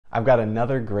I've got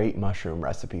another great mushroom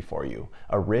recipe for you,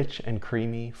 a rich and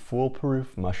creamy,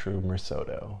 foolproof mushroom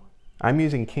risotto. I'm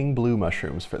using king blue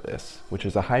mushrooms for this, which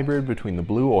is a hybrid between the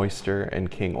blue oyster and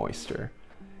king oyster.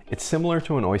 It's similar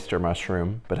to an oyster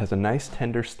mushroom, but has a nice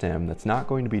tender stem that's not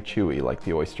going to be chewy like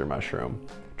the oyster mushroom.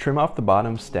 Trim off the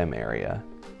bottom stem area.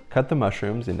 Cut the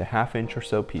mushrooms into 1/2 inch or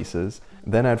so pieces,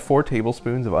 then add 4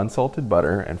 tablespoons of unsalted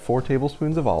butter and 4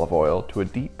 tablespoons of olive oil to a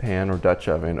deep pan or Dutch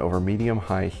oven over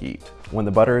medium-high heat. When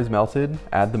the butter is melted,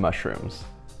 add the mushrooms.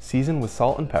 Season with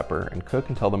salt and pepper and cook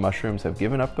until the mushrooms have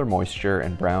given up their moisture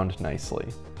and browned nicely.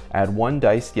 Add 1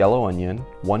 diced yellow onion,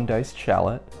 1 diced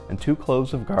shallot, and 2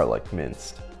 cloves of garlic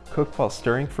minced. Cook while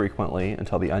stirring frequently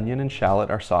until the onion and shallot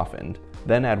are softened.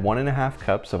 Then add 1½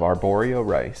 cups of arborio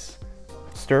rice.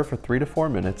 Stir for 3 to 4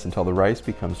 minutes until the rice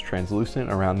becomes translucent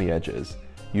around the edges.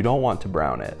 You don't want to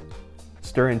brown it.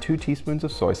 Stir in 2 teaspoons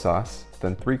of soy sauce,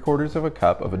 then 3/4 of a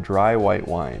cup of a dry white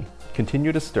wine.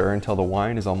 Continue to stir until the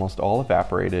wine is almost all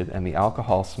evaporated and the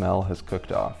alcohol smell has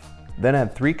cooked off. Then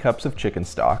add 3 cups of chicken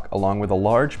stock along with a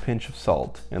large pinch of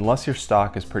salt, unless your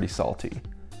stock is pretty salty.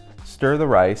 Stir the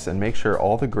rice and make sure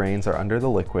all the grains are under the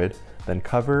liquid, then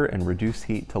cover and reduce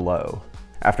heat to low.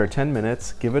 After 10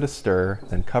 minutes, give it a stir,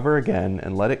 then cover again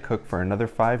and let it cook for another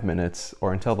 5 minutes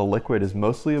or until the liquid is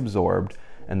mostly absorbed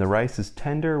and the rice is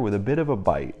tender with a bit of a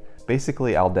bite,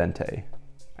 basically al dente.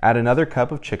 Add another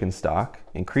cup of chicken stock,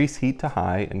 increase heat to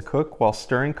high, and cook while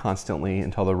stirring constantly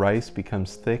until the rice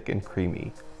becomes thick and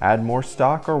creamy. Add more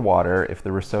stock or water if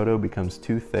the risotto becomes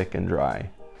too thick and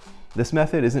dry. This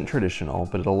method isn't traditional,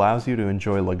 but it allows you to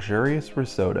enjoy luxurious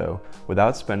risotto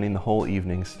without spending the whole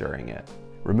evening stirring it.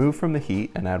 Remove from the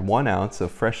heat and add 1 ounce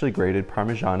of freshly grated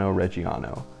Parmigiano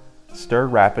Reggiano. Stir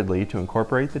rapidly to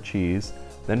incorporate the cheese,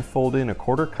 then fold in a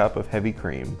 1/4 cup of heavy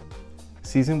cream.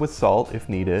 Season with salt if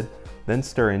needed, then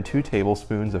stir in 2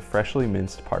 tablespoons of freshly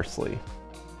minced parsley.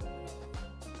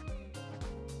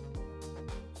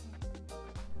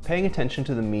 Paying attention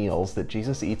to the meals that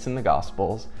Jesus eats in the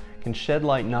Gospels can shed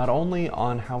light not only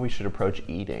on how we should approach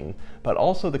eating, but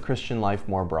also the Christian life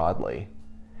more broadly.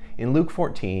 In Luke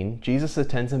 14, Jesus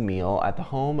attends a meal at the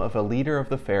home of a leader of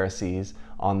the Pharisees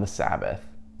on the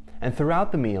Sabbath. And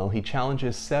throughout the meal, he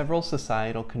challenges several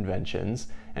societal conventions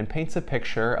and paints a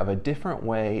picture of a different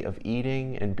way of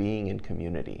eating and being in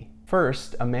community.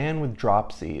 First, a man with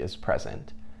dropsy is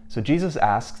present. So Jesus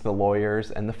asks the lawyers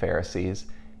and the Pharisees,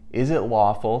 is it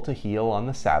lawful to heal on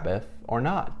the Sabbath or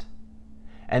not?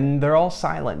 And they're all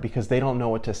silent because they don't know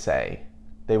what to say.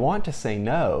 They want to say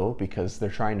no because they're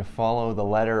trying to follow the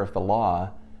letter of the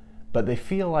law, but they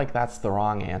feel like that's the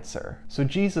wrong answer. So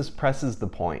Jesus presses the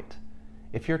point.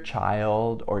 If your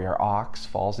child or your ox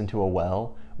falls into a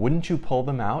well, wouldn't you pull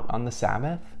them out on the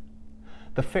Sabbath?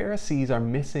 The Pharisees are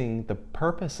missing the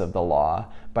purpose of the law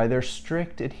by their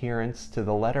strict adherence to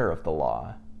the letter of the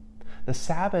law. The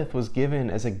Sabbath was given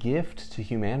as a gift to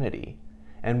humanity,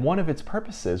 and one of its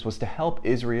purposes was to help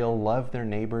Israel love their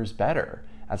neighbors better,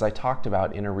 as I talked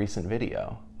about in a recent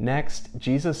video. Next,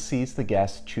 Jesus sees the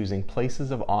guests choosing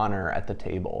places of honor at the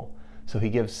table, so he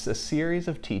gives a series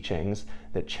of teachings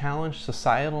that challenge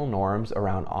societal norms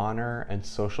around honor and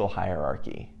social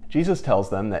hierarchy. Jesus tells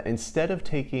them that instead of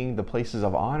taking the places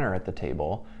of honor at the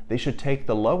table, they should take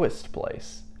the lowest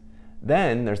place.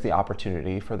 Then there's the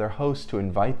opportunity for their host to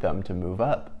invite them to move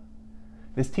up.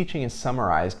 This teaching is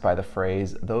summarized by the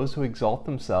phrase, "Those who exalt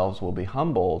themselves will be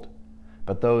humbled,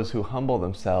 but those who humble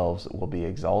themselves will be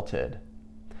exalted."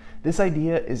 This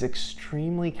idea is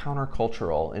extremely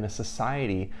countercultural in a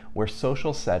society where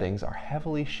social settings are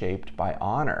heavily shaped by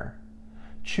honor.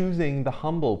 Choosing the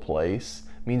humble place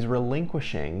means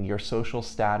relinquishing your social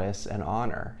status and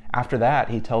honor. After that,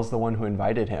 he tells the one who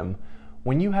invited him,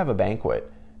 when you have a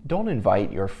banquet, don't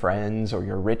invite your friends or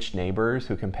your rich neighbors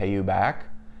who can pay you back,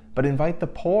 but invite the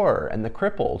poor and the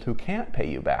crippled who can't pay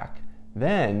you back.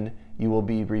 Then you will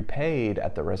be repaid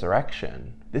at the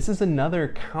resurrection. This is another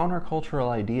countercultural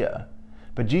idea,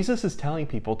 but Jesus is telling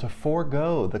people to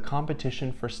forego the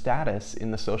competition for status in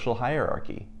the social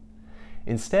hierarchy.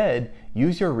 Instead,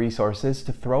 use your resources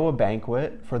to throw a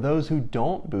banquet for those who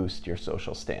don't boost your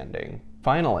social standing.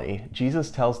 Finally,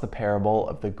 Jesus tells the parable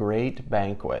of the great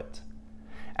banquet.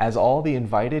 As all the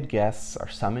invited guests are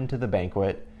summoned to the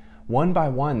banquet, one by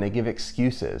one they give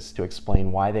excuses to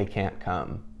explain why they can't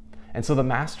come. And so the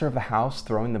master of the house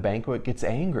throwing the banquet gets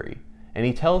angry, and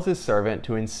he tells his servant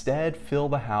to instead fill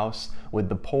the house with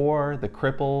the poor, the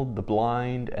crippled, the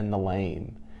blind, and the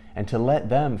lame, and to let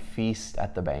them feast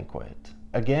at the banquet.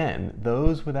 Again,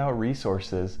 those without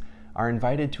resources are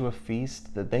invited to a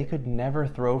feast that they could never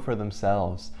throw for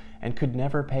themselves and could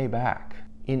never pay back.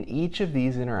 In each of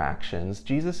these interactions,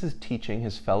 Jesus is teaching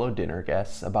his fellow dinner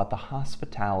guests about the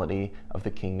hospitality of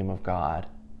the kingdom of God.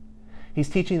 He's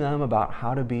teaching them about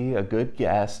how to be a good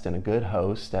guest and a good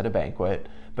host at a banquet,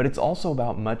 but it's also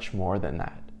about much more than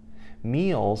that.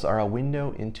 Meals are a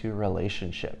window into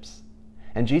relationships.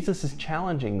 And Jesus is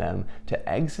challenging them to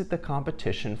exit the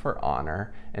competition for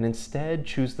honor and instead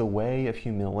choose the way of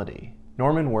humility.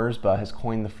 Norman Wurzba has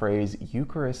coined the phrase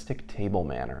Eucharistic table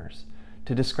manners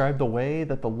to describe the way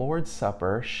that the Lord's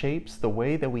Supper shapes the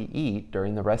way that we eat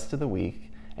during the rest of the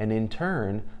week, and in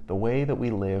turn, the way that we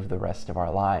live the rest of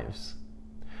our lives.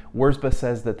 Wurzba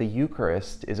says that the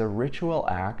Eucharist is a ritual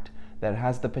act that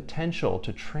has the potential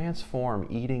to transform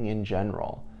eating in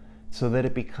general, so that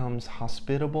it becomes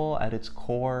hospitable at its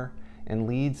core and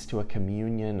leads to a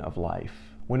communion of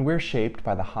life. When we're shaped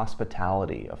by the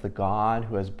hospitality of the God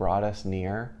who has brought us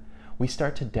near, we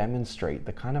start to demonstrate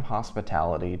the kind of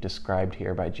hospitality described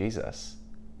here by Jesus.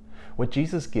 What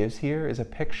Jesus gives here is a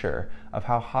picture of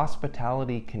how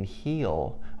hospitality can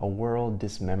heal a world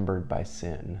dismembered by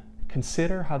sin.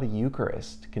 Consider how the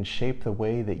Eucharist can shape the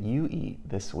way that you eat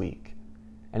this week.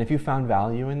 And if you found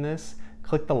value in this,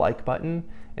 click the like button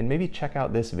and maybe check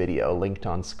out this video linked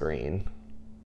on screen.